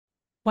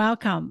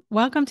Welcome.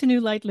 Welcome to New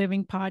Light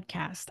Living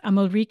Podcast. I'm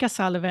Ulrika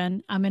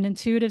Sullivan. I'm an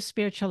intuitive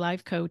spiritual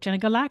life coach and a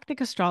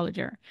galactic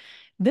astrologer.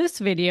 This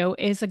video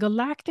is a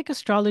galactic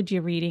astrology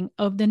reading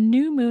of the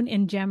new moon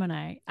in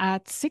Gemini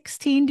at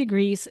 16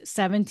 degrees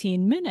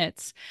 17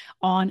 minutes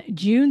on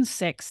June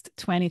 6th,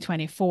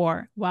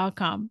 2024.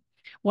 Welcome.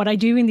 What I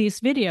do in these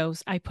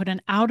videos, I put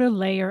an outer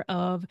layer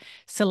of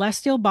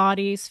celestial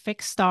bodies,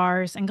 fixed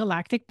stars, and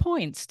galactic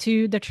points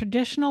to the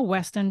traditional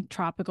Western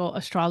tropical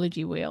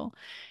astrology wheel.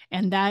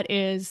 And that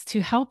is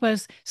to help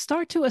us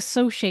start to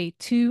associate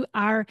to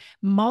our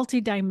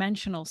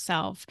multidimensional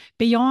self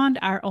beyond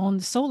our own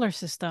solar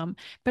system,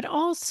 but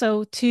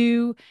also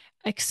to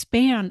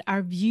expand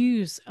our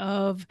views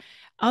of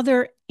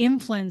other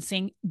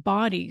influencing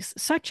bodies,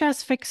 such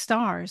as fixed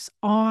stars,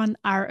 on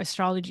our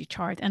astrology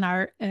chart and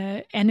our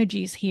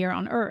energies here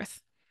on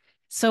Earth.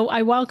 So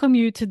I welcome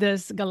you to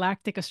this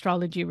galactic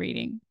astrology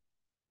reading.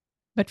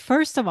 But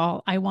first of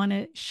all, I want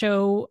to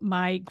show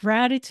my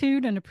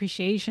gratitude and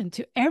appreciation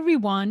to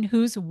everyone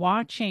who's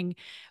watching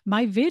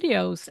my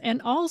videos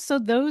and also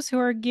those who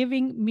are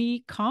giving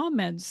me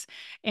comments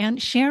and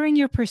sharing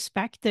your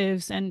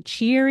perspectives and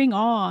cheering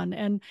on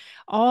and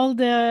all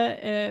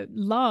the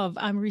love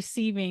I'm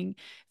receiving.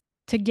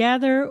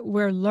 Together,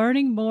 we're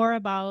learning more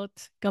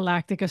about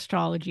galactic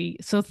astrology.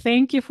 So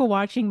thank you for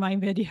watching my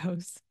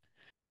videos.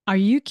 Are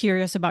you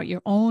curious about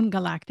your own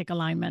galactic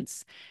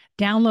alignments?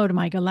 Download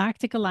my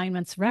Galactic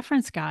Alignments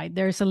reference guide.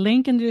 There's a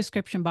link in the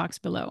description box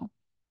below.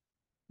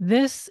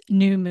 This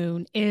new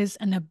moon is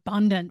an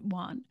abundant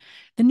one.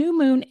 The new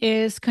moon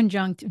is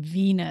conjunct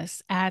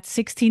Venus at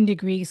 16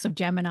 degrees of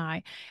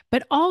Gemini,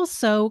 but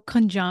also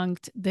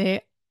conjunct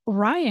the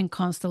Orion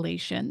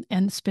constellation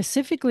and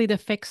specifically the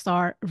fixed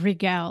star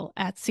Rigel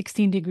at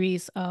 16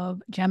 degrees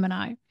of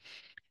Gemini.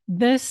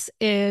 This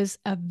is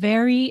a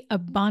very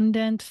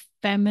abundant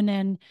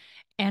feminine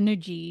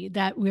energy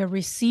that we're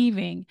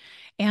receiving.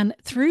 And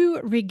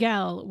through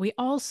Rigel, we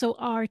also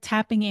are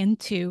tapping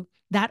into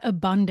that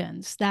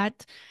abundance,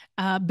 that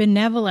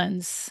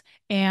benevolence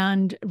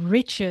and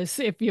riches,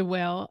 if you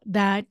will,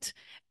 that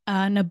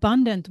an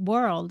abundant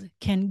world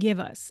can give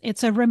us.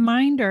 It's a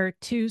reminder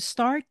to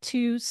start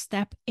to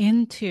step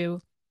into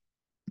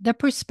the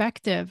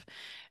perspective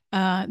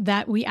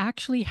that we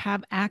actually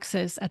have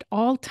access at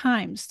all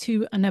times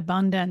to an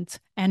abundant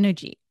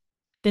energy.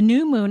 The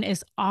new moon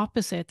is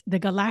opposite the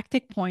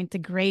galactic point, the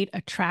Great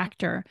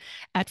Attractor,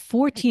 at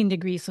 14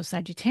 degrees of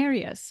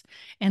Sagittarius.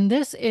 And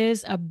this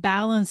is a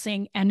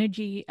balancing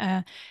energy.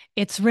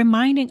 It's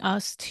reminding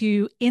us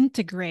to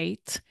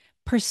integrate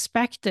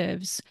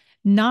perspectives,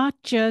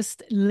 not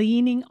just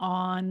leaning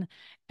on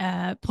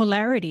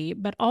polarity,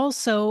 but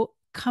also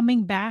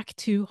coming back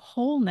to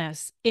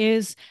wholeness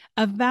is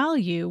a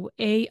value,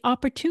 a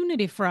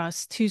opportunity for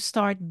us to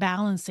start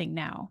balancing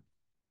now.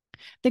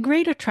 The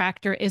Great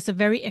Attractor is a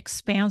very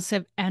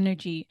expansive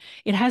energy.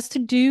 It has to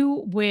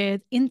do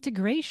with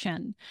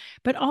integration,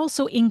 but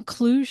also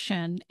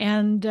inclusion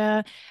and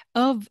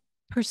of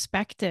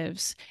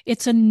perspectives.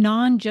 It's a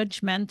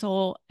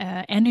non-judgmental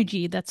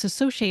energy that's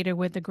associated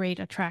with the Great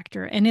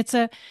Attractor. And it's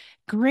a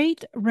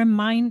great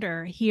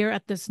reminder here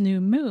at this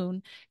new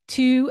moon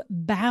to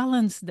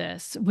balance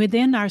this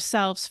within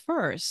ourselves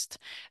first,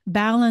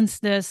 balance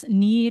this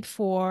need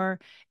for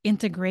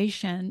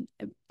integration,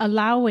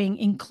 allowing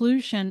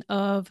inclusion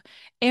of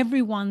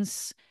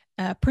everyone's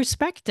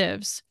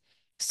perspectives.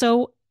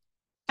 So,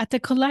 at the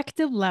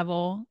collective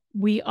level,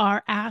 we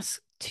are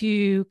asked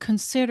to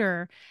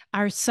consider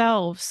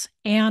ourselves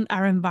and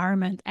our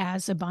environment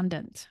as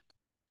abundant.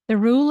 The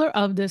ruler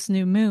of this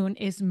new moon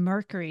is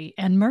Mercury,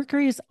 and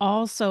Mercury is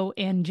also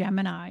in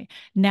Gemini,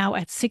 now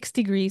at 6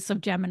 degrees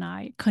of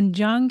Gemini,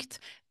 conjunct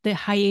the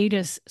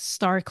Hyades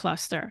Star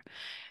Cluster.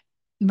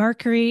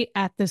 Mercury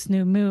at this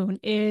new moon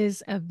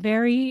is a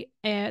very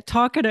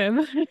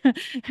talkative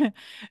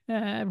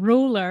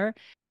ruler.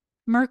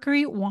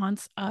 Mercury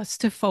wants us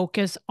to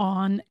focus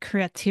on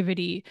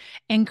creativity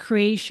and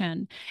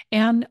creation,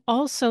 and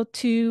also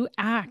to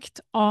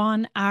act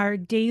on our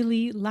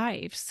daily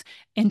lives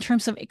in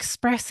terms of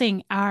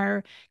expressing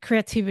our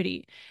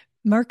creativity.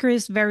 Mercury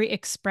is very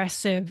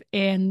expressive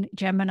in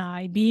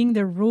Gemini, being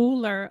the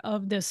ruler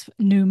of this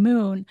new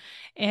moon.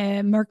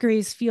 And Mercury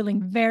is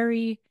feeling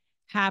very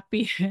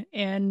happy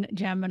in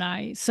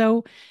Gemini.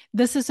 So,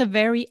 this is a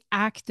very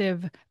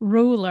active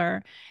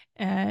ruler.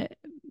 Uh,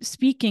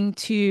 Speaking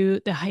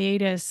to the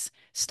Hyades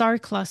Star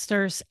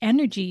Cluster's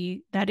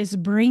energy that is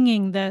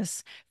bringing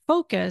this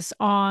focus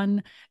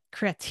on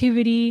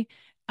creativity,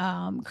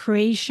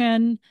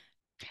 creation.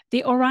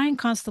 The Orion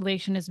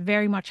constellation is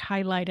very much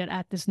highlighted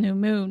at this new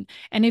moon.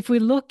 And if we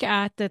look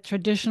at the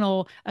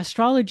traditional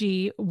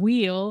astrology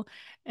wheel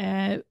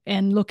and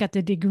look at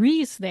the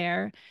degrees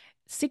there,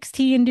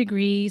 16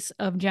 degrees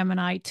of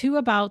Gemini to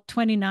about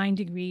 29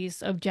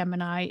 degrees of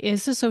Gemini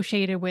is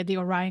associated with the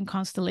Orion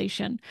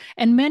constellation.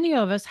 And many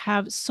of us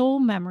have soul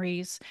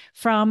memories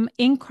from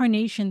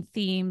incarnation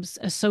themes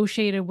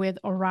associated with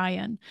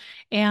Orion.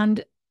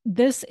 And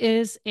this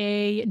is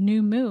a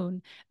new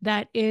moon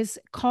that is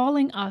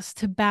calling us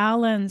to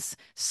balance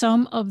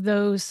some of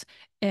those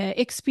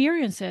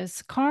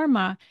experiences,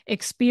 karma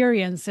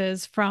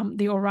experiences from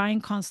the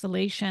Orion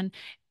constellation.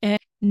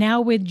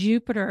 Now with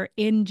Jupiter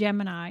in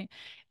Gemini,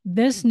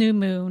 this new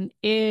moon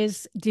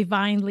is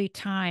divinely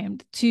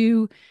timed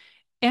to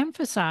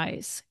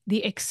emphasize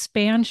the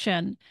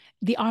expansion,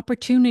 the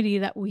opportunity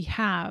that we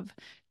have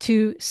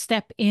to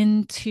step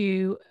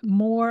into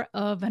more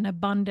of an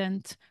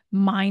abundant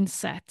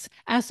mindset,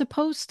 as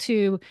opposed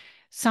to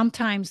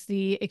sometimes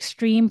the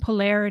extreme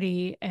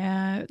polarity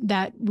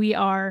that we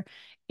are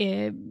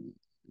uh,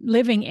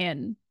 living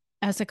in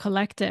as a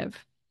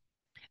collective.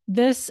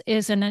 This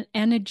is an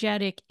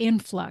energetic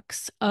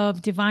influx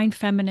of divine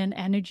feminine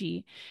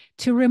energy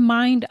to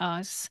remind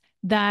us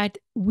that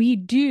we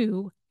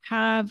do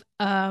have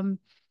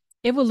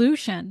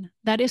evolution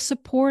that is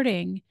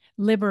supporting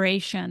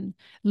liberation,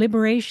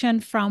 liberation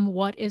from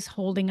what is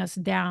holding us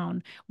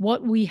down,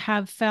 what we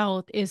have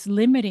felt is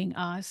limiting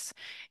us.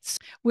 So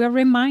we're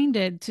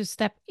reminded to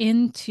step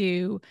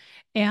into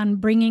and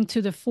bringing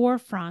to the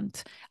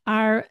forefront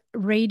our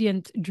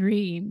radiant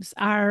dreams,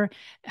 our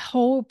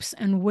hopes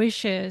and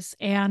wishes,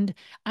 and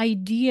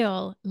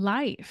ideal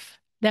life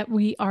that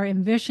we are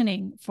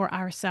envisioning for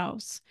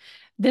ourselves.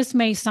 This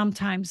may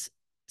sometimes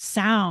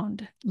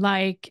sound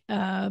like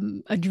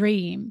a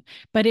dream,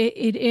 but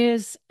it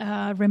is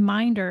a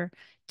reminder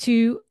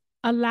to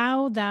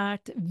allow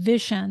that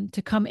vision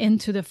to come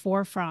into the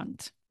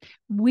forefront.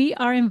 We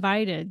are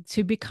invited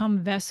to become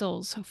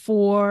vessels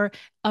for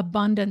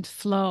abundant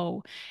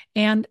flow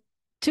and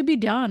to be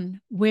done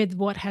with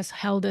what has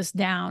held us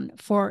down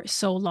for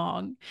so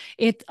long.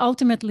 It's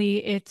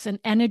an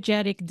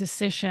energetic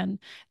decision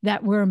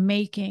that we're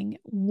making.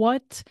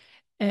 What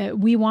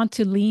we want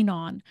to lean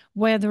on,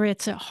 whether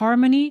it's a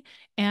harmony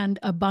and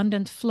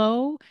abundant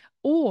flow,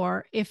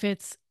 or if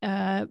it's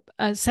a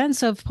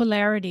sense of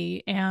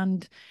polarity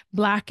and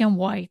black and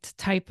white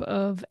type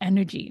of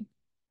energy.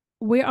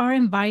 We are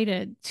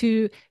invited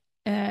to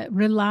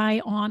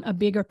rely on a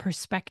bigger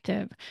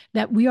perspective,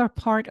 that we are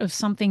part of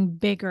something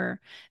bigger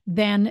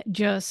than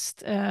just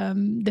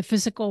the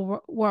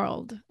physical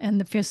world and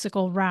the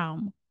physical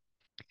realm.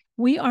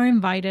 We are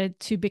invited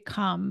to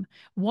become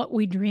what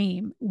we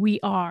dream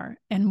we are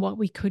and what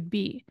we could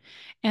be.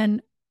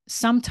 And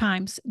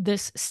sometimes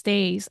this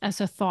stays as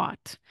a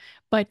thought.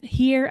 But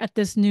here at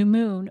this new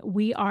moon,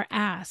 we are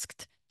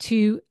asked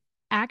to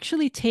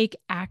actually take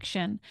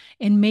action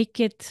and make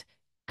it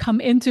come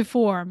into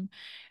form,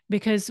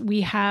 because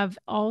we have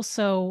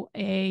also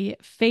a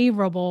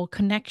favorable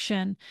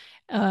connection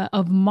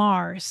of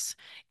Mars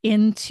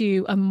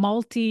into a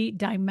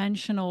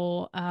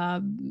multi-dimensional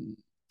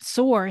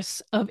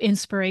source of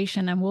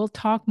inspiration. And we'll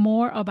talk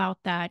more about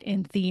that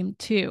in theme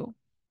 2.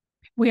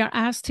 We are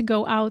asked to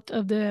go out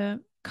of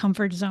the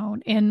comfort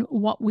zone in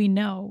what we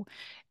know,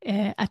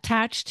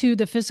 attached to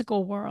the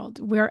physical world.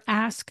 We're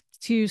asked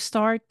to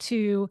start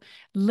to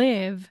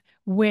live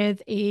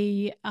with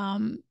a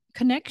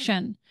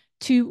connection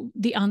to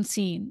the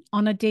unseen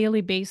on a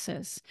daily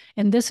basis.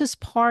 And this is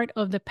part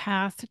of the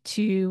path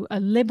to a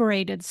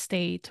liberated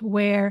state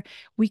where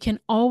we can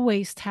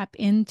always tap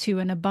into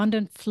an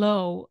abundant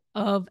flow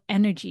of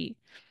energy.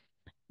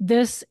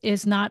 This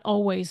is not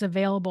always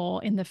available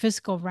in the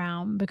physical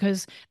realm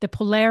because the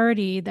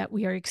polarity that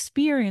we are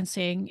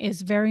experiencing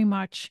is very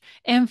much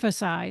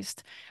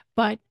emphasized.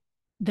 But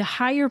the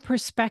higher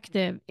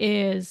perspective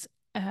is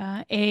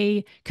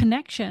a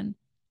connection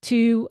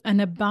to an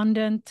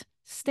abundant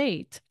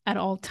state at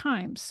all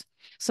times.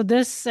 So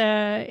this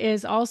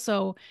is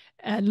also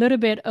a little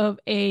bit of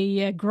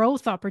a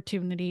growth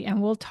opportunity,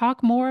 and we'll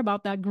talk more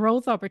about that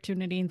growth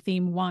opportunity in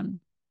theme 1.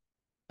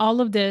 All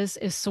of this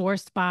is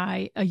sourced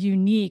by a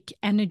unique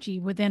energy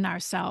within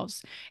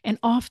ourselves. And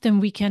often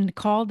we can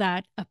call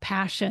that a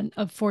passion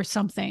for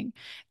something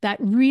that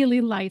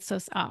really lights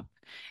us up.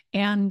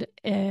 And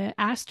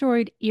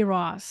Asteroid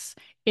Eros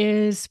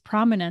is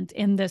prominent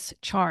in this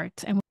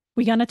chart. And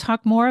we're going to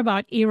talk more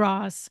about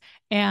Eros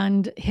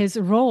and his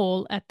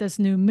role at this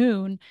new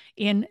moon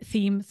in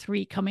theme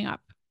 3 coming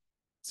up.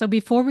 So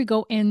before we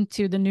go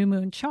into the new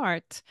moon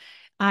chart,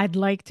 I'd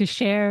like to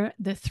share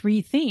the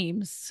 3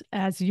 themes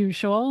as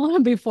usual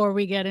before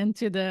we get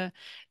into the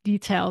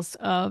details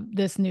of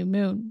this new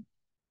moon.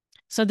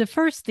 So the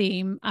first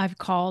theme I've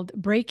called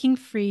Breaking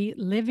Free,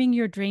 Living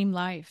Your Dream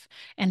Life.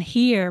 And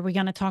here we're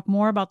going to talk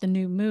more about the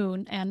new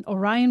moon and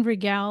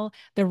Orion-Rigel,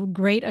 the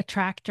Great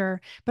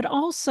Attractor, but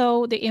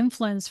also the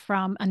influence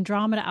from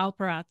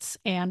Andromeda-Alperatz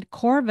and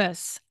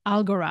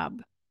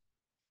Corvus-Algorab.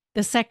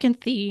 The second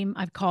theme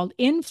I've called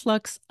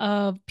Influx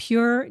of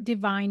Pure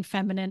Divine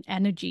Feminine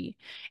Energy.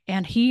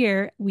 And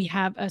here we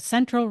have a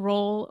central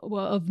role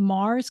of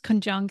Mars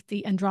conjunct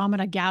the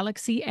Andromeda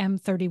Galaxy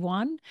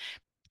M31,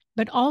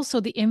 but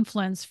also the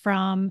influence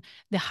from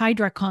the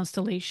Hydra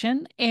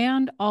constellation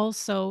and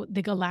also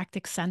the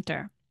Galactic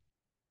Center.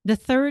 The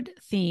third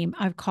theme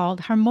I've called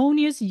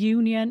Harmonious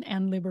Union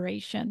and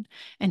Liberation.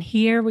 And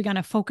here we're going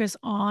to focus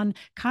on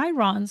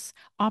Chiron's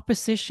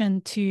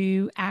opposition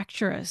to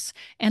Arcturus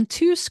and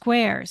 2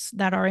 squares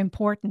that are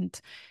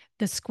important.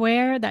 the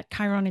square that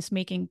Chiron is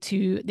making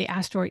to the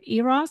asteroid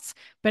Eros,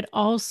 but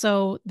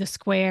also the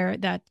square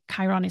that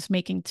Chiron is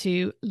making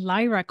to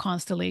Lyra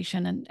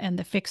constellation and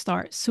the fixed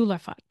star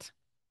Sullivan.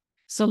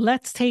 So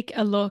let's take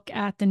a look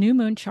at the new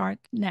moon chart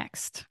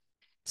next.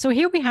 So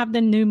here we have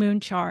the new moon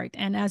chart.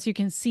 And as you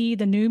can see,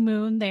 the new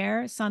moon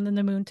there, sun and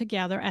the moon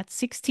together at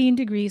 16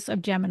 degrees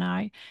of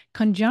Gemini,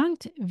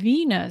 conjunct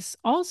Venus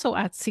also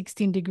at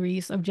 16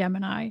 degrees of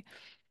Gemini.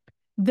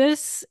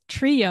 This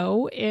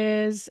trio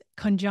is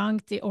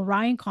conjunct the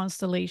Orion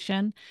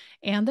constellation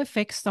and the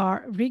fixed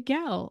star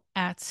Rigel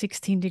at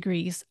 16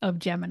 degrees of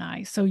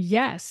Gemini. So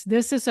yes,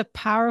 this is a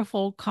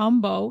powerful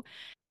combo.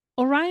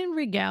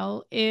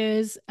 Orion-Rigel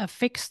is a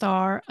fixed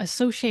star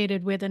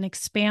associated with an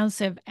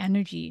expansive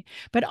energy,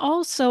 but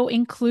also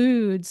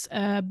includes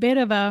a bit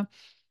of a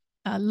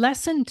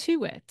lesson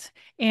to it.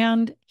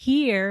 And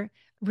here,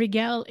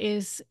 Rigel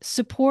is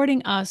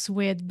supporting us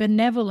with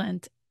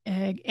benevolent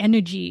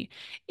energy.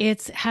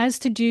 It has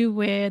to do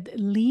with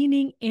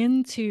leaning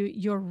into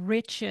your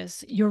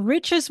riches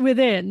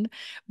within,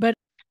 but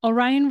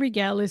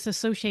Orion-Rigel is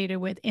associated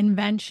with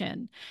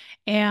invention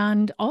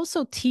and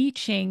also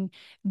teaching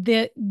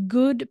the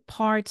good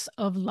parts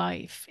of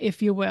life, if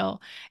you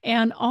will.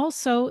 And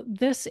also,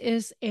 this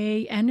is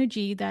a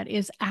energy that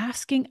is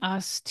asking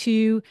us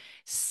to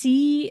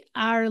see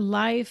our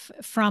life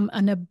from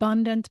an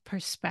abundant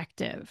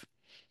perspective.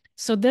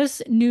 So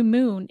this new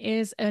moon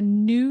is a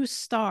new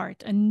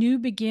start, a new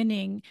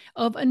beginning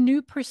of a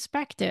new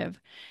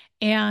perspective.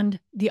 And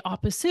the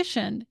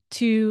opposition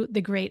to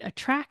the Great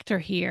Attractor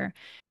here,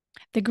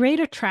 the Great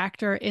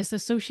Attractor is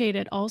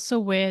associated also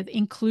with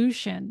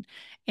inclusion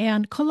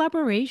and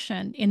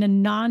collaboration in a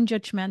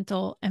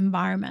non-judgmental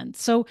environment.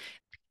 So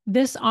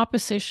this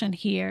opposition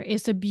here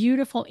is a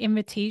beautiful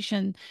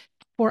invitation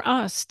for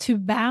us to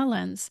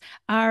balance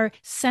our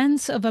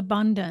sense of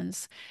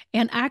abundance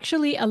and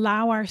actually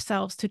allow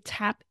ourselves to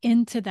tap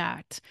into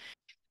that.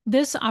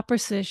 This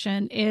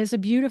opposition is a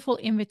beautiful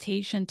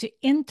invitation to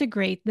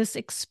integrate this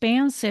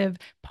expansive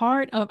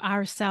part of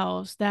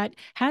ourselves that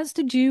has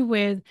to do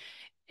with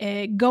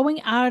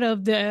going out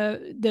of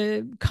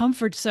the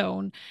comfort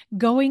zone,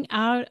 going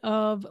out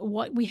of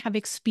what we have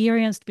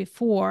experienced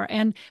before,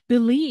 and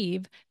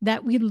believe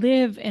that we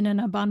live in an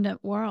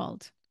abundant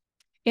world.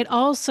 It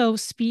also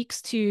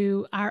speaks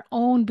to our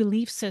own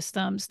belief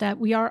systems that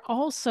we are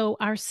also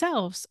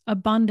ourselves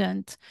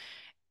abundant.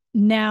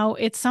 Now,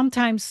 it's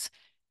sometimes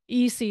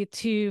easy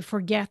to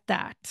forget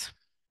that.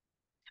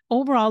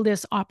 Overall,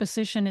 this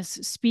opposition is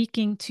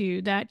speaking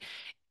to that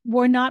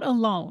we're not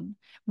alone.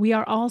 We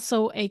are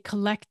also a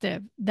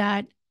collective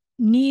that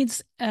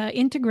needs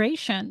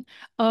integration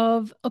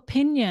of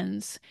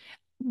opinions,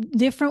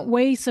 different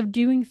ways of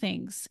doing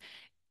things,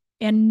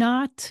 and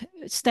not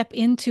step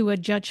into a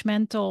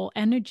judgmental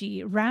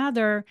energy,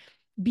 rather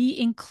be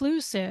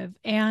inclusive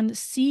and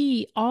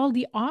see all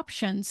the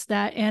options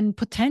that and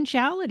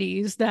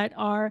potentialities that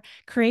are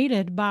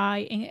created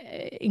by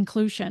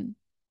inclusion.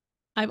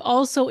 I've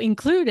also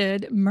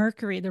included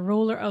Mercury, the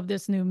ruler of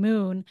this new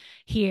moon,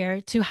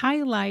 here to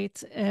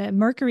highlight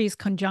Mercury's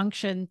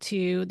conjunction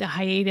to the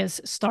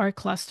Hyades Star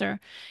Cluster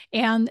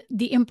and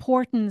the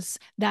importance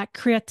that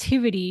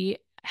creativity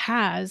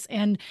has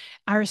and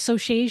our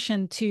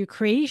association to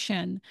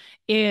creation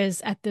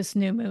is at this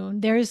new moon.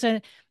 There is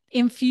an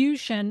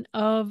infusion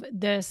of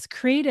this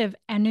creative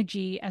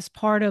energy as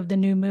part of the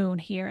new moon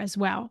here as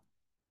well.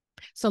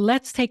 So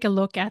let's take a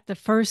look at the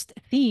first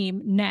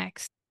theme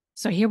next.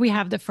 So here we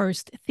have the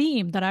first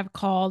theme that I've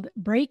called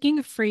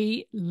Breaking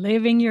Free,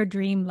 Living Your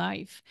Dream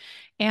Life.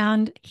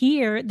 And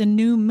here the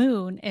new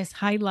moon is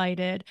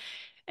highlighted,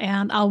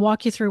 and I'll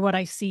walk you through what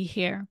I see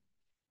here.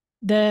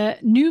 The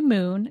new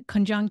moon,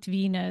 conjunct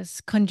Venus,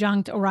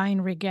 conjunct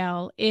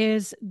Orion-Rigel,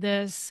 is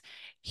this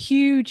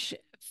huge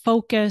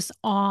focus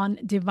on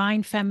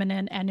divine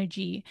feminine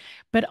energy,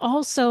 but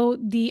also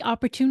the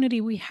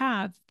opportunity we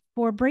have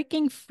for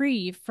breaking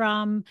free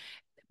from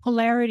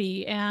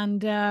polarity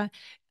and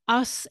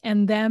us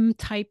and them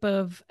type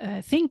of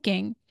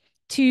thinking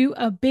to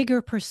a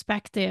bigger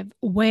perspective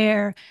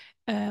where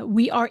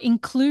we are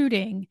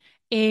including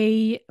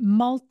a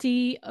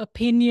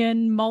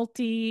multi-opinion,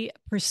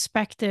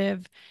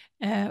 multi-perspective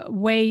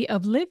way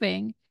of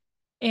living,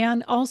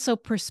 and also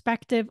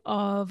perspective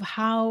of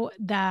how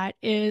that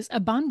is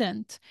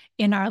abundant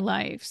in our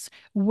lives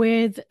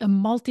with a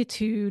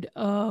multitude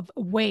of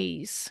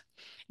ways.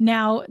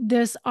 Now,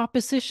 this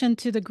opposition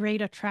to the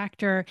Great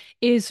Attractor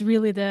is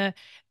really the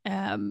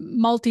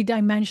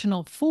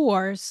multidimensional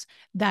force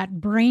that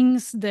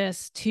brings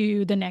this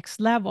to the next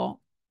level.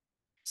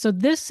 So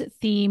this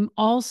theme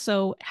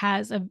also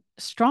has a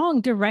strong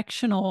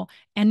directional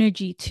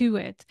energy to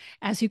it.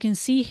 As you can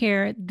see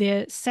here,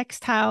 the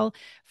sextile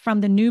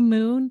from the new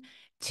moon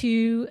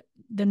to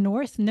the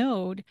north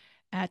node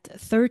at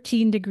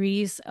 13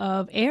 degrees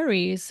of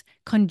Aries,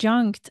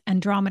 conjunct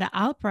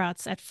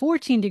Andromeda-Alperatz at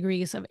 14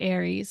 degrees of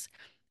Aries.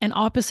 And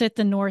opposite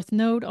the north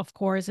node, of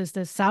course, is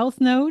the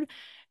south node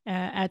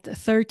at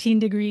 13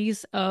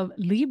 degrees of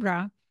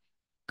Libra,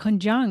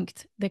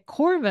 conjunct the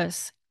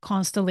Corvus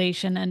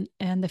constellation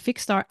and the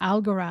fixed star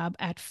Algorab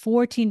at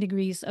 14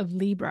 degrees of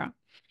Libra.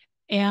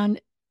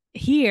 And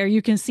here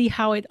you can see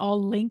how it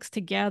all links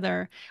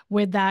together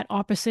with that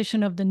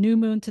opposition of the new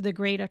moon to the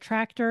Great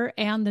Attractor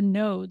and the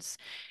nodes,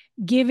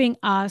 giving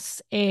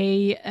us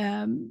a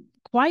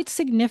quite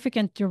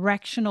significant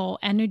directional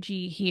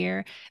energy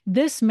here.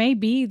 This may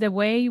be the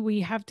way we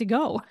have to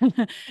go,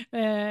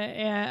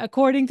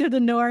 according to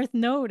the North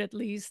Node, at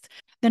least.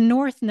 The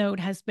North Node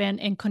has been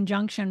in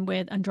conjunction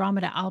with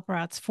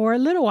Andromeda-Alperatz for a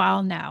little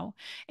while now.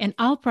 And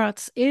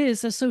Alperatz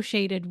is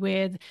associated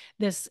with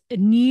this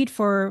need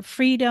for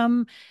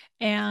freedom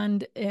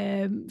and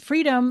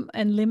from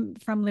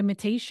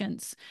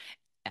limitations.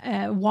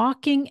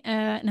 Walking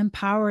an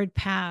empowered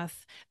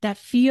path that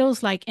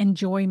feels like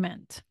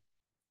enjoyment.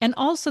 And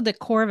also the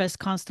Corvus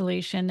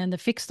constellation and the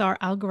fixed star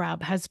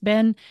Algorab has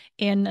been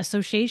in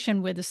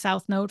association with the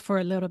South Node for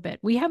a little bit.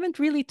 We haven't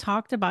really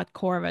talked about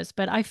Corvus,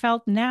 but I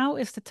felt now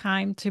is the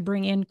time to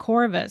bring in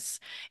Corvus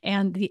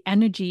and the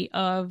energy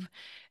of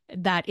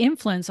that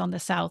influence on the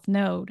South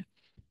Node.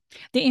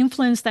 The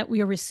influence that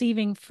we are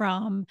receiving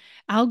from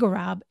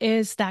Algorab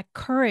is that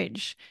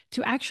courage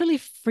to actually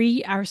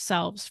free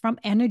ourselves from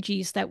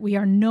energies that we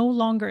are no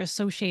longer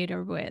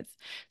associated with.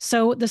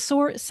 So the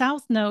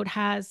South Node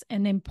has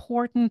an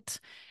important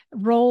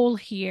role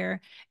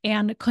here,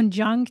 and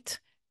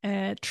conjunct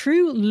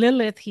true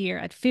Lilith here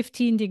at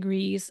 15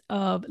 degrees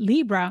of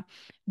Libra.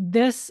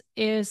 This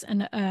is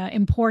an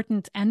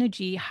important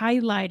energy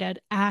highlighted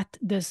at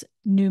this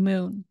new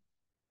moon.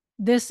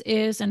 This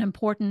is an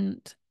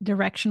important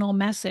directional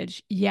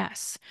message,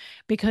 yes,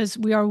 because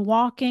we are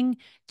walking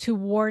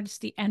towards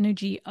the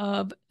energy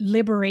of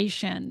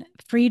liberation,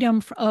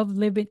 freedom of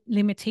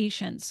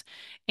limitations,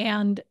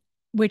 and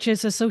which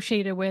is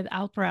associated with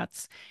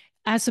Alperatz,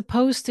 as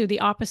opposed to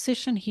the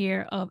opposition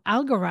here of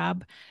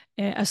Algorab,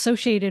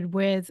 associated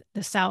with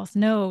the South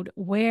Node,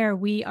 where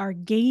we are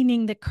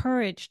gaining the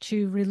courage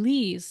to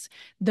release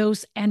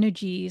those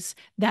energies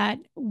that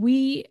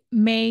we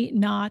may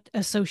not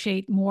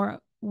associate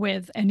more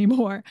with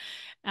anymore.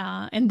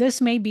 And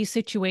this may be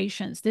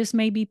situations, this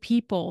may be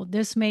people,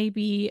 this may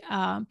be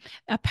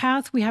a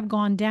path we have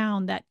gone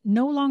down that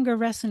no longer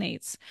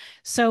resonates.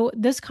 So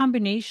this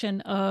combination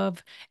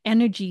of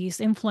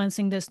energies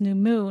influencing this new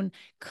moon,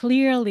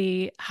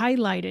 clearly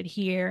highlighted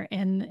here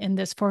in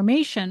this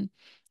formation,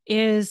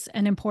 is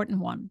an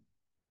important one.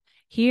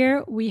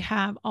 Here we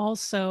have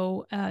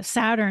also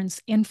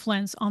Saturn's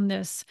influence on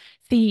this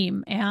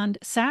theme, and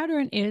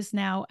Saturn is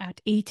now at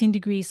 18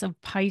 degrees of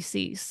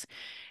Pisces,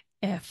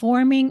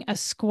 forming a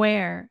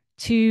square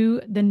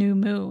to the new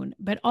moon,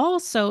 but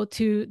also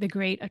to the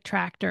Great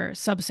Attractor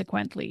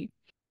subsequently.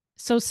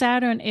 So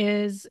Saturn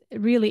is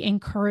really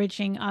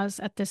encouraging us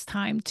at this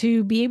time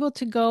to be able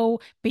to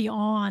go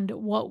beyond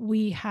what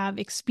we have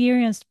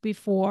experienced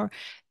before,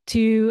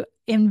 to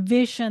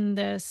envision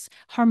this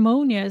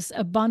harmonious,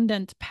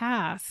 abundant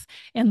path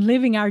and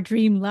living our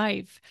dream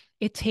life.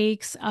 It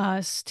takes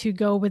us to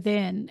go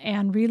within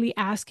and really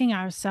asking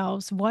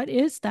ourselves, what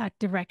is that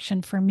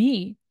direction for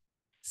me?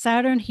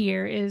 Saturn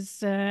here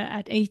is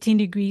at 18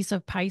 degrees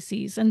of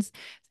Pisces. And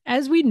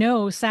as we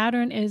know,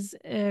 Saturn is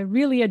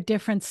really a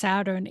different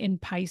Saturn in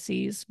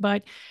Pisces,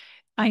 but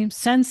I'm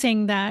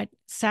sensing that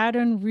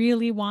Saturn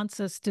really wants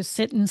us to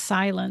sit in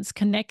silence,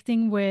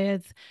 connecting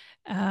with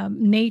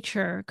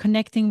nature,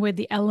 connecting with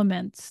the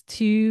elements,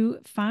 to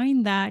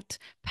find that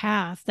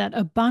path, that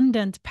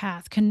abundant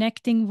path,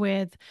 connecting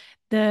with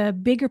the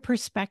bigger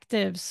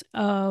perspectives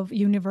of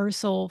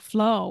universal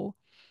flow,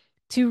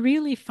 to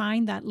really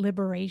find that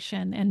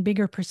liberation and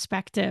bigger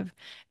perspective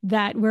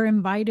that we're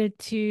invited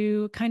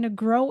to kind of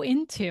grow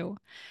into.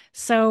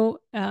 So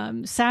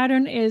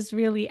Saturn is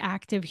really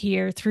active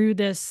here through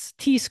this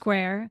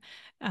T-square,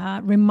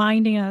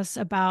 reminding us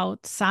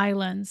about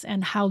silence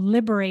and how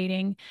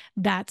liberating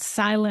that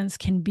silence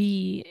can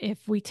be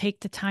if we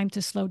take the time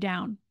to slow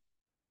down.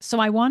 So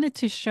I wanted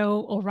to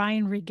show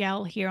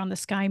Orion-Rigel here on the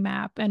sky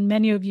map, and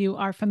many of you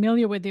are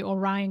familiar with the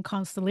Orion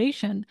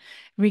constellation.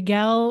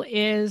 Rigel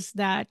is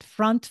that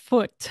front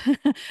foot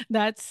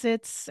that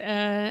sits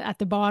at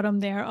the bottom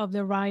there of the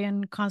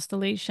Orion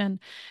constellation.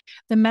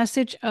 The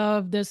message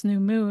of this new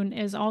moon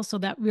is also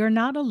that we're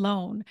not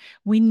alone.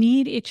 We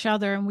need each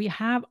other, and we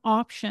have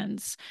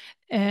options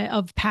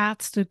of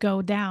paths to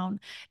go down.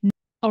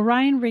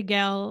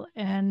 Orion-Rigel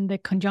and the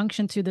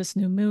conjunction to this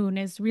new moon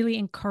is really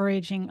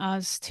encouraging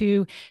us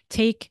to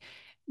take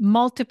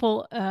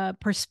multiple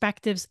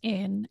perspectives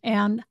in,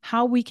 and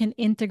how we can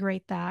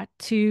integrate that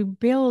to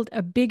build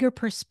a bigger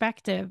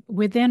perspective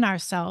within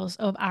ourselves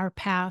of our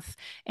path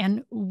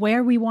and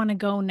where we want to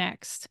go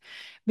next.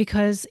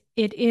 Because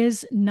it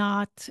is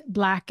not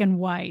black and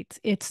white.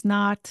 It's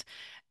not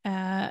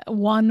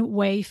one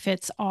way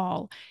fits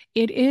all.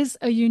 It is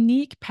a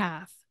unique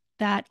path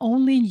that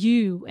only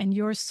you and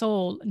your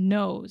soul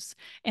knows.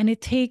 And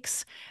it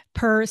takes,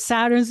 per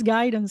Saturn's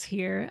guidance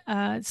here,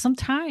 some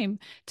time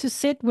to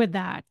sit with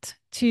that,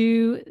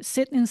 to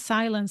sit in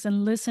silence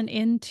and listen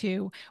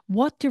into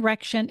what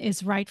direction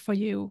is right for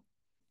you.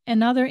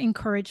 another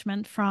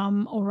encouragement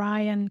from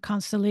Orion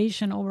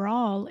constellation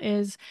overall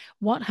is,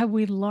 what have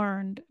we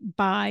learned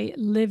by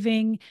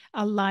living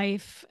a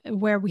life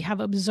where we have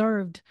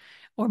observed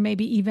or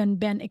maybe even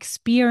been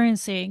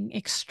experiencing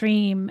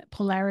extreme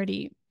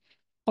polarity?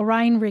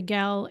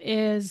 Orion-Rigel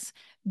is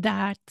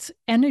that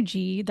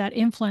energy that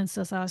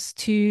influences us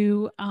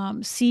to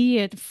see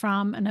it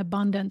from an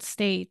abundant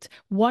state.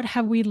 What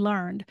have we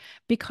learned?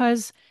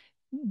 Because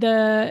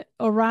the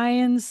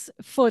Orion's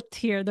foot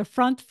here, the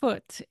front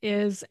foot,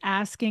 is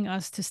asking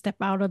us to step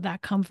out of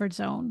that comfort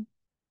zone.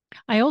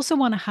 I also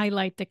want to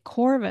highlight the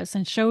Corvus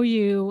and show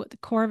you the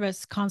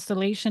Corvus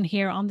constellation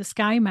here on the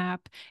sky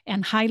map,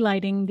 and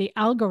highlighting the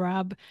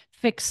Algorab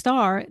fixed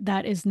star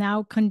that is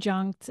now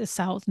conjunct the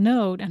south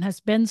node and has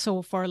been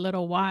so for a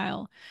little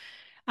while.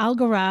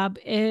 Algorab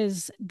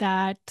is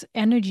that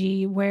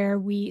energy where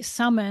we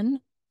summon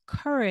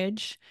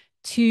courage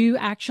to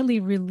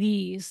actually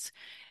release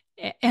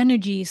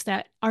energies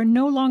that are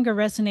no longer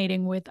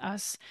resonating with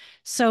us.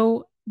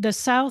 So the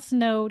south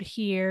node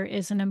here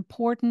is an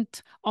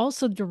important,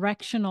 also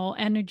directional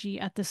energy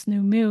at this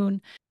new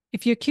moon.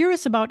 If you're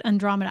curious about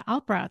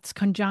Andromeda-Alperatz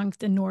conjunct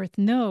the north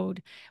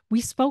node, we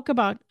spoke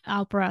about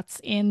Alperatz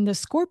in the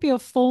Scorpio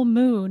full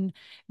moon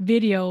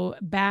video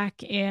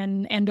back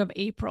in end of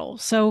April.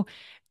 So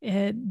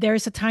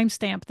there's a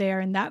timestamp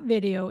there in that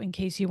video in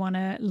case you want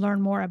to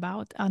learn more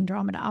about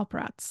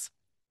Andromeda-Alperatz.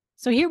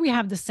 So here we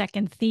have the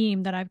second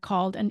theme that I've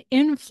called an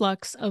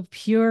influx of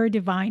pure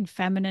divine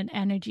feminine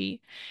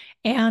energy.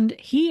 And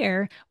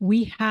here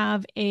we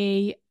have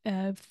a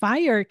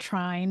fire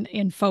trine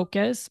in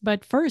focus.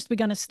 But first, we're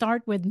going to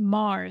start with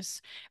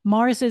Mars.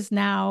 Mars is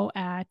now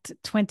at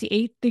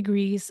 28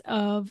 degrees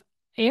of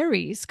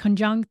Aries,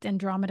 conjunct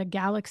Andromeda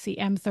Galaxy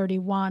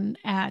M31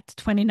 at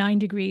 29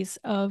 degrees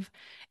of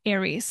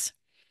Aries.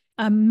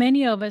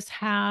 Many of us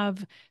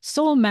have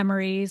soul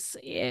memories,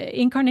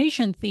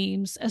 incarnation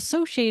themes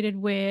associated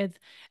with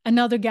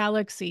another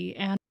galaxy.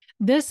 And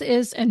this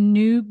is a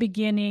new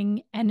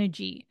beginning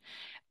energy.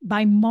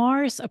 By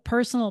Mars, a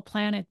personal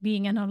planet,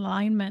 being in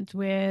alignment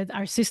with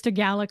our sister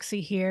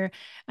galaxy here,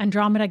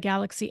 Andromeda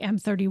Galaxy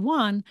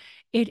M31,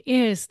 it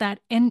is that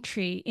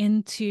entry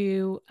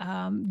into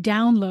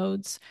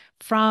downloads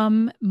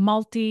from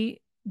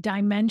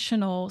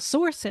multi-dimensional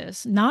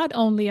sources, not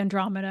only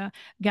Andromeda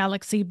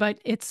Galaxy, but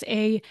it's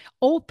a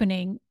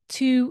opening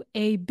to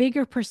a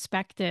bigger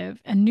perspective,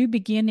 a new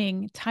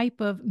beginning type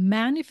of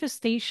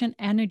manifestation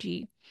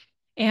energy.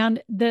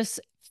 And this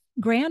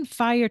grand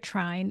fire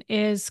trine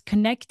is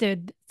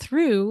connected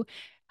through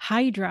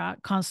Hydra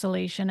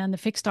constellation and the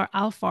fixed star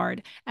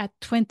Alphard at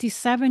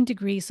 27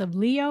 degrees of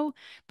Leo,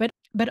 but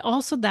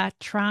also that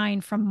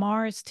trine from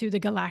Mars to the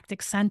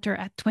galactic center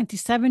at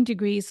 27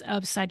 degrees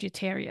of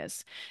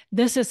Sagittarius.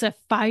 This is a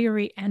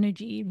fiery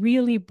energy,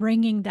 really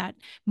bringing that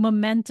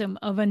momentum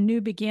of a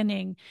new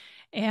beginning.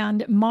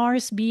 And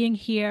Mars being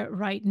here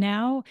right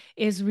now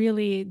is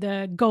really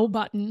the go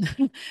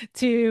button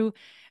to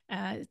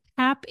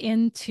tap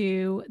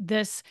into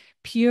this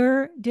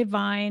pure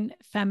divine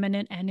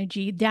feminine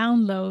energy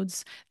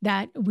downloads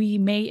that we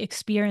may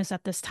experience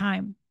at this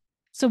time.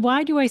 So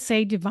why do I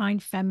say divine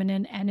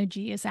feminine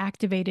energy is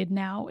activated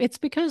now? It's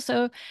because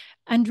of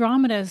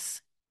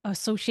Andromeda's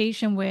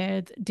association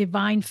with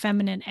divine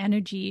feminine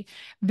energy,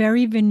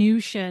 very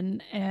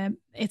Venusian.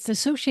 It's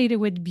associated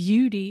with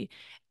beauty,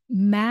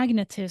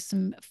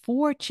 magnetism,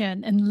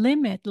 fortune, and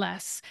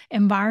limitless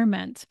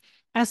environment,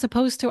 as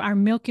opposed to our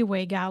Milky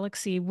Way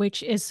galaxy,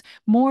 which is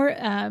more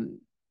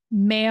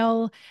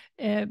male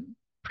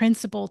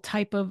principle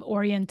type of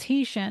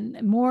orientation,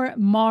 more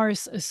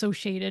Mars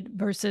associated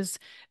versus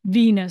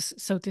Venus,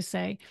 so to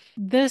say.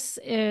 This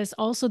is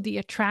also the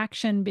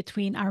attraction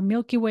between our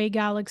Milky Way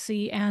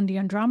galaxy and the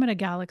Andromeda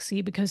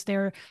galaxy, because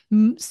they're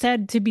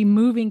said to be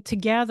moving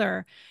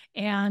together,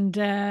 and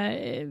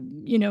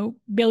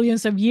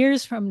billions of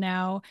years from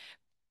now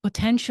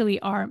potentially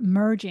are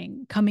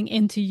merging, coming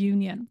into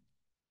union.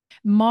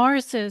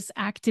 Mars's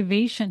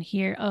activation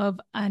here of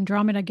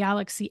Andromeda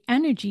Galaxy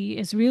energy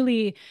is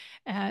really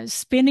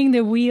spinning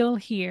the wheel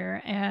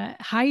here.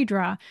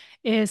 Hydra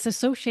is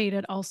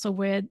associated also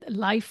with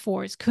life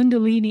force,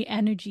 Kundalini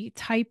energy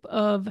type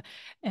of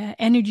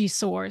energy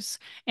source,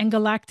 and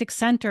galactic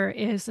center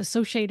is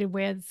associated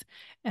with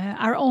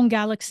our own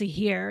galaxy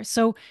here.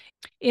 So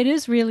it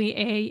is really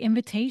an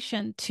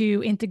invitation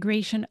to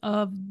integration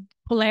of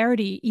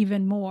polarity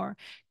even more,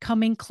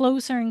 coming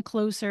closer and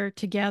closer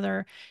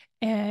together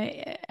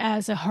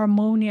as a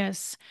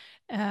harmonious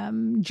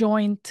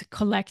joint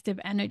collective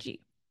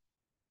energy.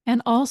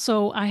 And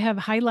also, I have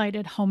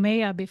highlighted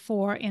Haumea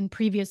before in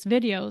previous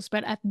videos,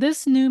 but at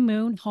this new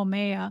moon,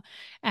 Haumea,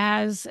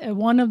 as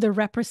one of the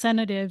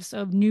representatives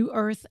of New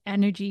Earth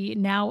energy,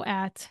 now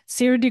at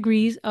 0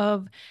 degrees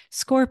of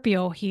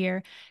Scorpio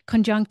here,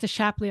 conjunct the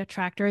Shapley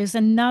Attractor, is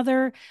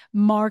another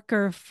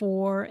marker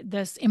for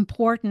this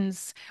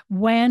importance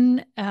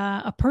when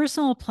a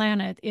personal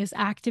planet is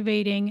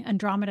activating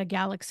Andromeda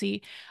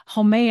Galaxy.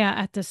 Haumea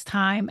at this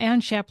time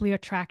and Shapley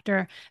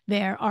Attractor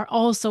there are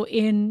also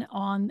in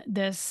on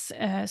this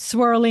this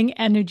swirling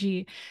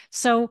energy.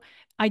 So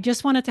I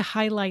just wanted to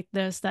highlight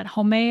this, that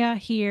Haumea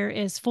here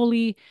is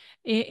fully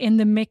in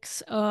the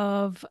mix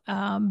of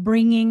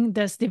bringing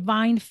this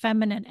divine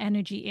feminine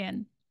energy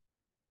in.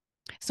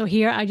 So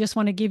here I just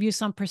want to give you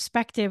some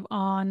perspective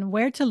on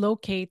where to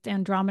locate the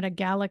Andromeda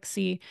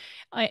Galaxy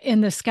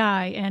in the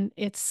sky. And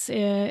it's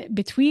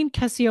between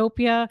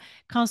Cassiopeia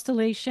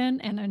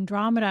constellation and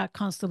Andromeda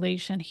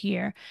constellation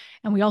here.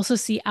 And we also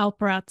see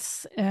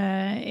Alperatz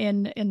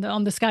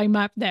on the sky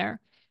map there.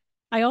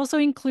 I also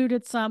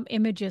included some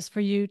images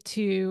for you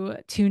to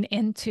tune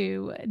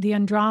into the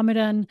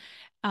Andromedan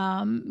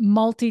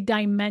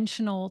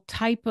multi-dimensional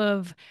type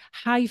of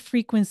high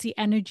frequency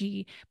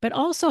energy, but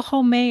also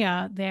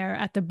Haumea there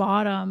at the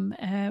bottom,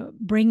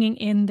 bringing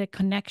in the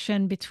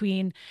connection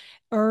between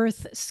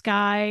earth,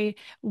 sky,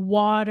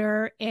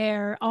 water,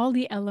 air, all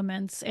the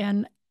elements,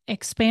 and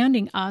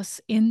expanding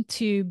us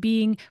into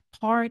being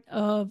part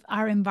of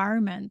our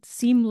environment,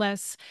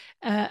 seamless,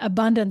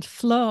 abundant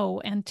flow,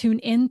 and tune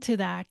into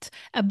that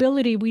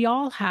ability we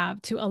all have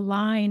to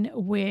align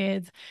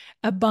with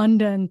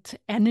abundant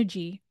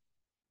energy.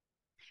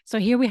 So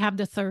here we have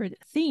the third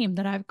theme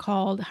that I've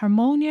called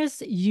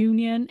harmonious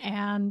union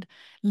and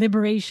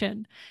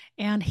liberation.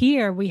 And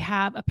here we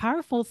have a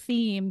powerful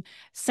theme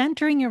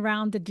centering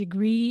around the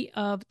degree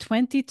of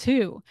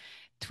 22.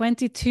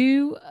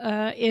 22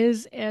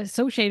 is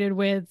associated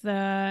with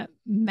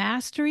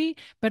mastery,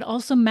 but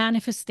also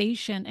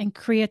manifestation and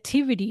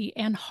creativity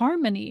and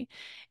harmony.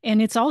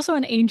 And it's also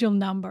an angel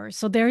number.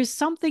 So there is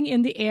something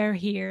in the air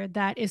here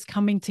that is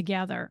coming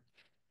together.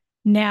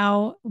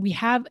 Now we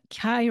have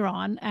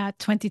Chiron at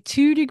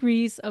 22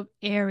 degrees of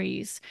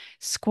Aries,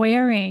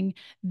 squaring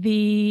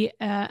the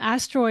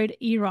asteroid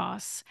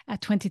Eros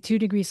at 22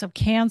 degrees of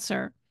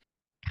Cancer.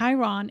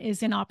 Chiron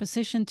is in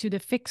opposition to the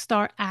fixed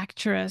star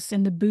Arcturus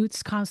in the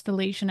Boots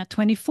constellation at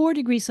 24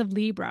 degrees of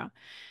Libra.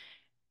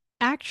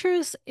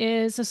 Arcturus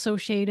is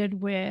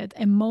associated with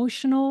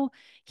emotional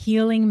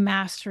healing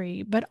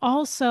mastery, but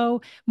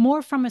also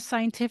more from a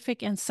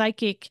scientific and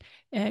psychic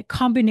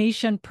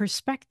combination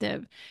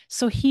perspective.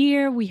 So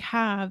here we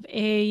have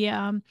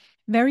a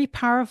very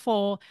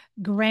powerful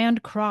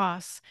grand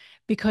cross,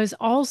 because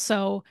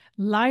also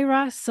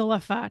Lyra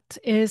Siliphat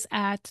is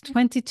at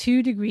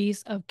 22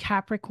 degrees of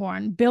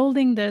Capricorn,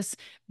 building this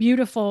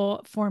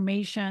beautiful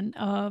formation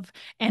of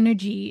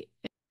energy.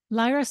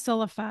 Lyra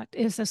Siliphat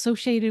is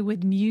associated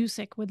with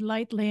music, with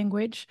light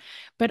language,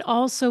 but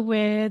also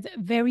with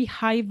very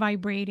high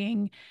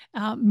vibrating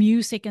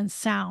music and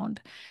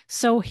sound.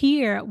 So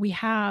here we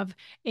have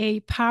a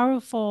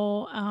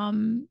powerful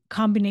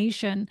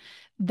combination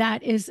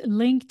that is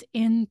linked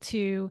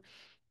into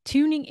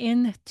tuning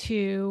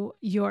into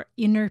your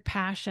inner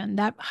passion,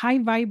 that high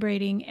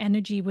vibrating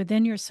energy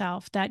within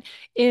yourself that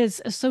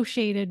is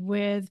associated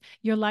with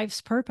your life's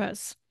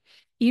purpose.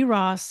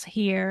 Eros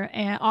here,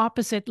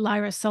 opposite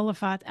Lyra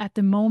Siliphat at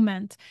the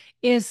moment,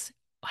 is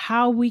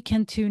how we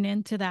can tune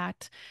into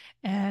that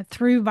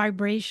through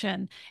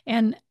vibration.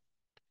 And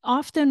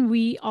often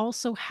we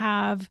also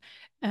have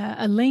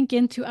a link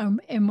into our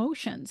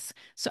emotions.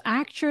 So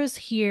actress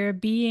here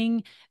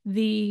being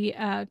the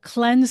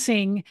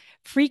cleansing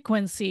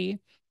frequency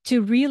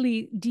to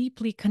really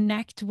deeply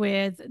connect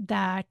with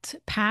that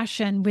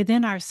passion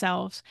within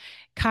ourselves.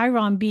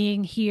 Chiron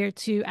being here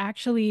to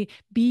actually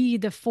be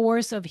the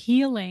force of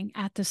healing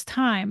at this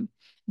time.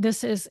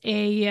 This is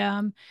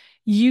a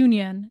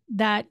union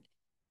that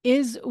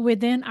is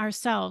within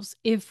ourselves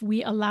if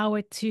we allow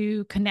it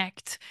to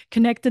connect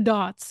the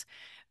dots.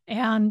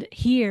 And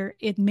here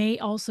it may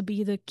also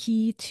be the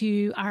key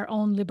to our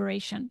own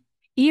liberation.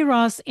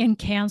 Eros in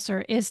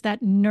Cancer is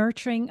that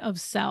nurturing of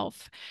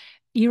self.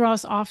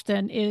 Eros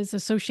often is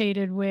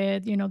associated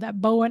with, that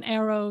bow and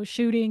arrow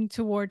shooting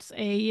towards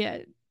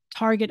a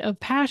target of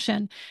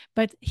passion.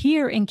 But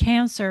here in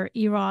Cancer,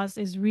 Eros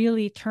is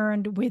really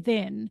turned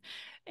within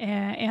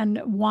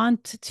and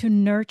want to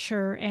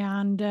nurture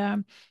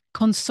and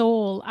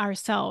console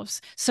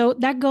ourselves. So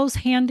that goes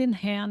hand in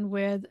hand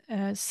with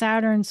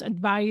Saturn's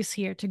advice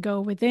here to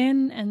go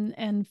within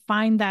and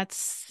find that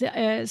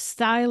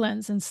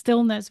silence and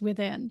stillness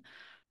within.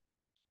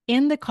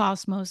 In the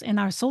cosmos, in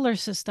our solar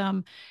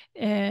system,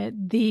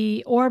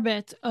 the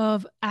orbit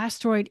of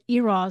asteroid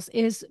Eros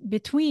is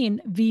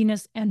between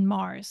Venus and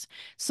Mars.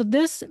 So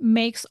this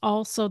makes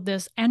also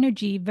this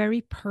energy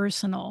very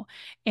personal,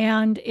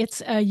 and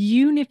it's a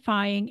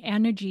unifying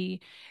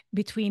energy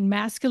between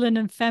masculine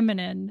and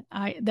feminine.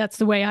 That's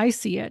the way I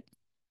see it.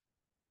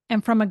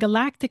 And from a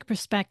galactic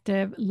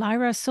perspective,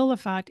 Lyra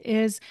Siliphat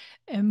is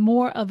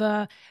more of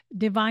a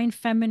divine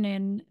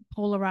feminine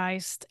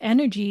polarized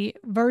energy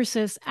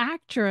versus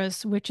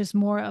Arcturus, which is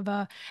more of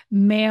a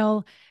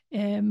male,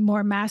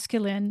 more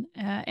masculine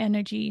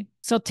energy.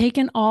 So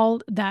taking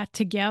all that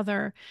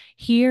together,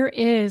 here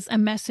is a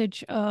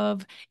message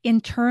of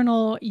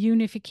internal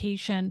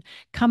unification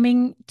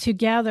coming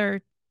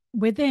together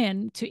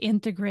within to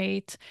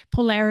integrate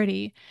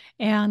polarity.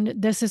 And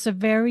this is a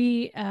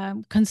very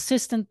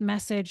consistent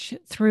message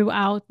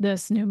throughout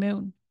this new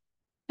moon.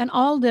 And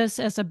all this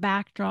as a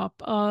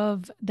backdrop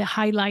of the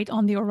highlight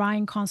on the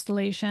Orion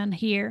constellation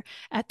here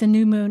at the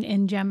new moon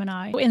in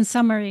Gemini. In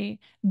summary,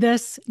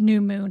 this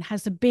new moon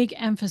has a big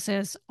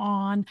emphasis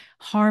on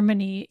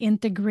harmony,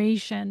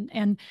 integration,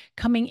 and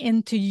coming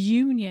into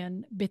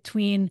union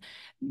between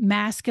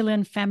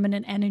masculine,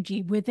 feminine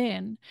energy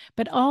within,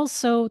 but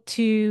also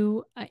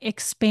to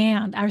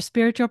expand our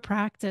spiritual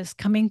practice,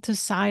 coming to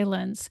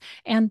silence,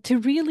 and to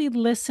really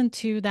listen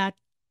to that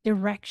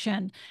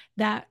direction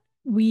that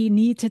we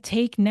need to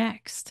take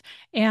next,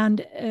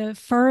 and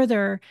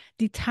further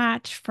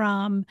detach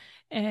from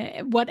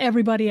what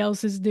everybody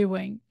else is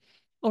doing.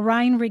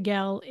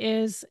 Orion-Rigel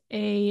is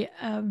a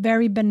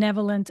very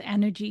benevolent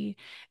energy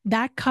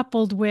that,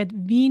 coupled with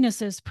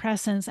Venus's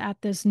presence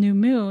at this new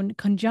moon,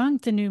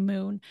 conjunct the new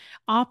moon,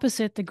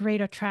 opposite the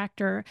Great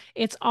Attractor,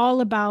 it's all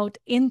about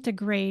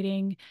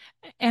integrating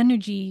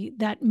energy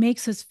that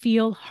makes us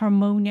feel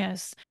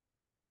harmonious.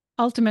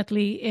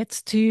 Ultimately, it's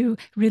to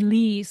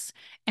release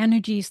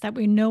energies that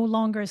we no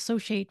longer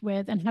associate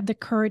with and have the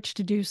courage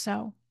to do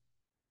so.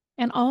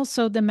 And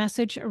also the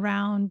message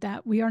around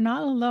that we are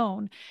not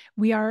alone.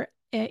 We are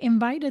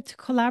invited to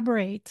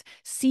collaborate,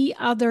 see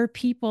other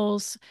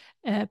people's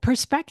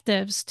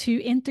perspectives to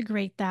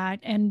integrate that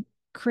and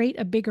create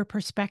a bigger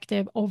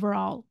perspective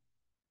overall.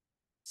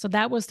 So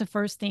that was the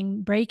first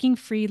thing, breaking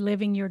free,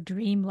 living your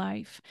dream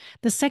life.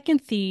 The second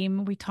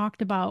theme we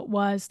talked about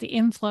was the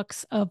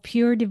influx of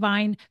pure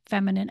divine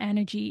feminine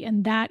energy,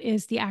 and that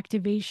is the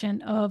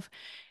activation of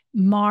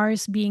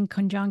Mars being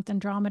conjunct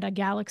Andromeda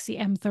Galaxy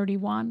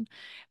M31,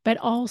 but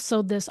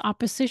also this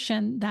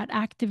opposition that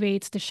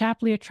activates the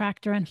Shapley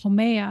Attractor and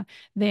Haumea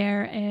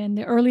there in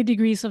the early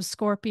degrees of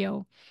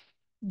Scorpio.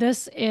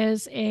 This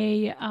is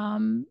a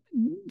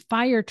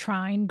fire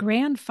trine,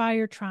 grand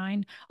fire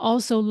trine,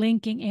 also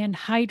linking in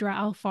Hydra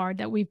Alphard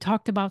that we've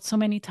talked about so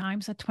many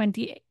times at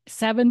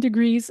 27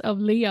 degrees of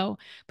Leo,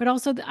 but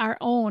also our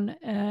own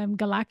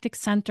galactic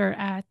center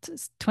at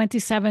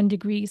 27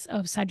 degrees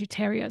of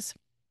Sagittarius.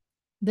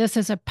 This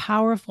is a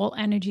powerful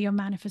energy of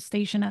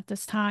manifestation at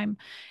this time.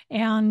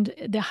 And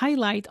the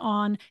highlight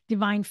on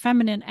divine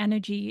feminine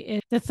energy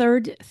is the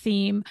third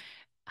theme,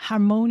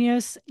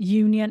 harmonious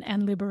union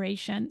and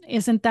liberation.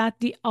 Isn't that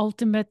the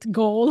ultimate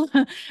goal?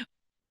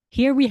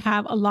 Here we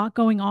have a lot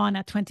going on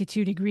at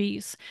 22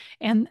 degrees.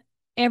 And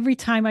every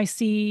time I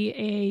see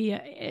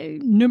a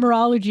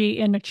numerology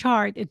in a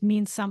chart, it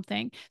means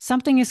something.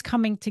 Something is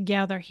coming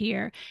together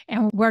here,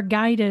 and we're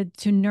guided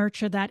to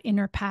nurture that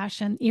inner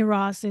passion.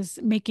 Eros is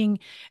making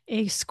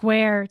a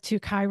square to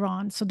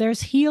Chiron. So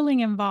there's healing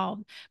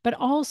involved, but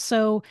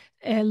also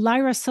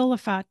Lyra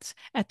Siliphat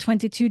at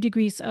 22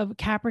 degrees of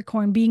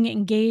Capricorn being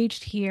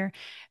engaged here,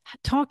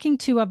 talking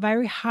to a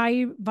very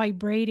high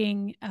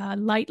vibrating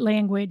light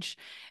language,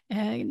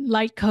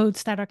 light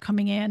codes that are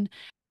coming in,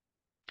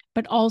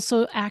 but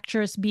also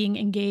actors being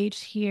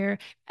engaged here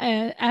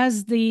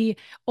as the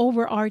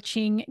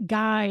overarching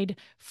guide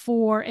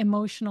for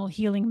emotional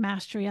healing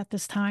mastery at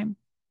this time.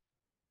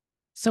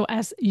 So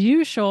as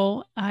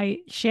usual,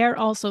 I share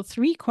also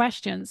 3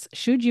 questions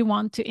should you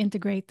want to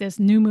integrate this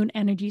new moon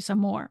energy some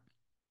more.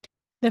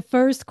 The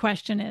first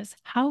question is,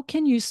 how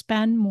can you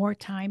spend more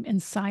time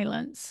in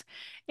silence?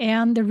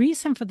 And the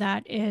reason for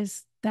that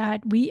is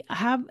that we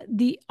have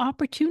the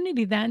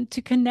opportunity then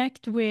to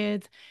connect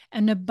with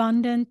an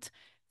abundant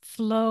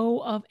flow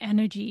of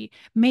energy.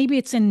 Maybe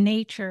it's in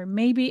nature,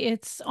 maybe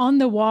it's on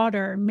the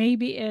water,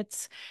 maybe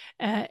it's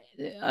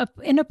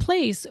in a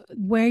place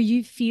where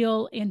you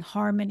feel in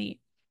harmony.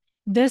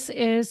 This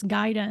is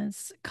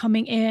guidance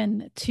coming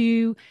in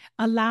to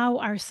allow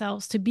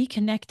ourselves to be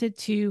connected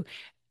to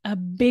a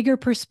bigger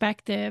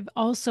perspective,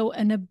 also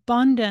an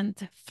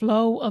abundant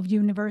flow of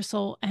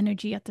universal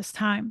energy at this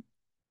time.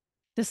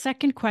 The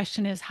second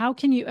question is, how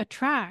can you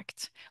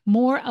attract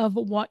more of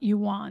what you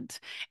want?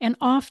 And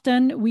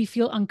often we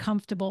feel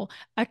uncomfortable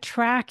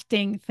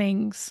attracting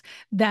things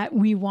that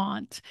we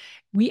want.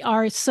 We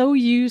are so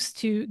used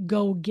to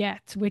go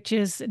get, which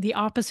is the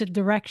opposite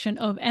direction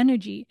of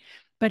energy.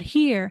 But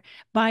here,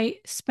 by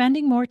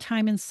spending more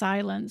time in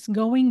silence,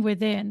 going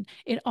within,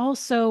 it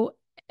also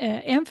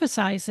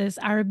emphasizes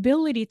our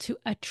ability to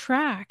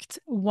attract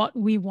what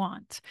we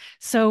want.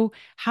 So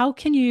how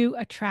can you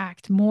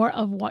attract more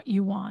of what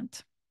you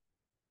want?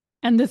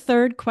 And the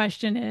third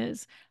question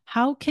is,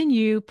 how can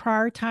you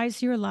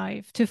prioritize your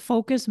life to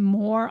focus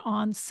more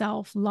on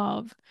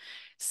self-love?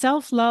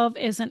 Self-love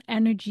is an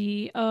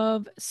energy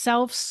of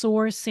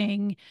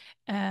self-sourcing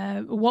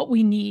what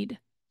we need.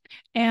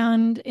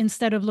 And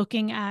instead of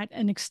looking at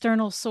an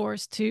external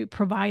source to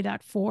provide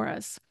that for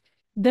us.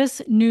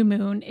 This new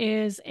moon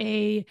is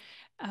a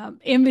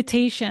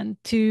invitation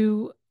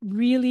to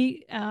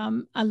really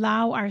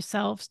allow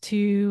ourselves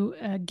to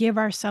give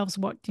ourselves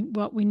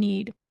what we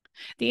need.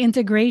 The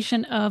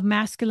integration of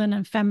masculine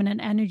and feminine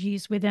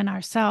energies within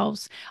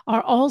ourselves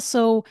are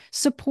also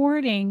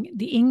supporting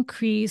the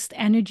increased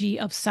energy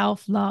of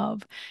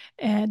self-love,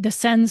 the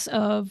sense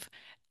of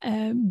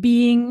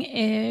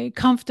being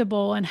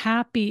comfortable and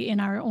happy in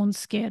our own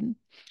skin,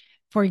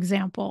 for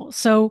example.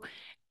 So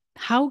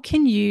How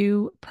can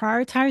you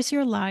prioritize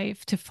your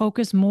life to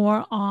focus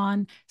more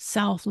on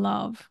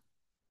self-love?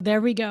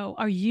 There we go.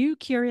 Are you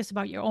curious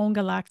about your own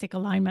galactic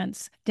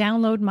alignments?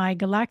 Download my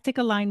Galactic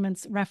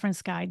Alignments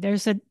reference guide.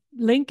 There's a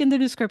link in the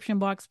description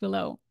box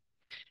below.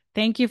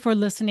 Thank you for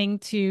listening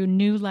to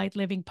New Light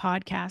Living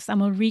Podcast.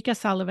 I'm Ulrika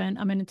Sullivan.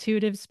 I'm an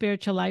intuitive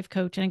spiritual life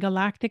coach and a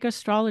galactic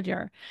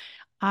astrologer.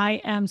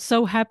 I am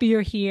so happy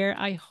you're here.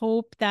 I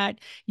hope that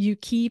you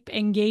keep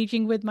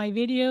engaging with my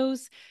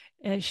videos,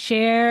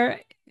 share,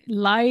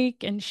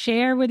 like, and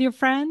share with your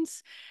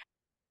friends,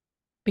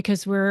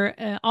 because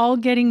we're all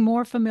getting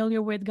more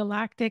familiar with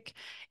galactic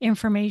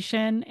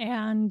information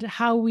and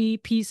how we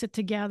piece it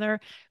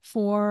together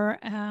for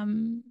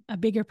a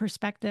bigger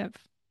perspective.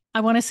 I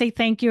want to say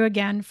thank you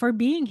again for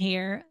being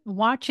here,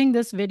 watching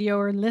this video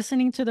or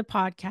listening to the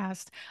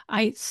podcast.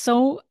 I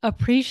so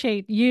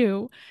appreciate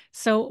you.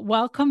 So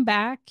welcome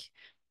back.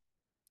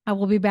 I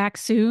will be back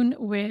soon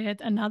with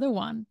another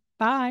one.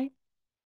 Bye.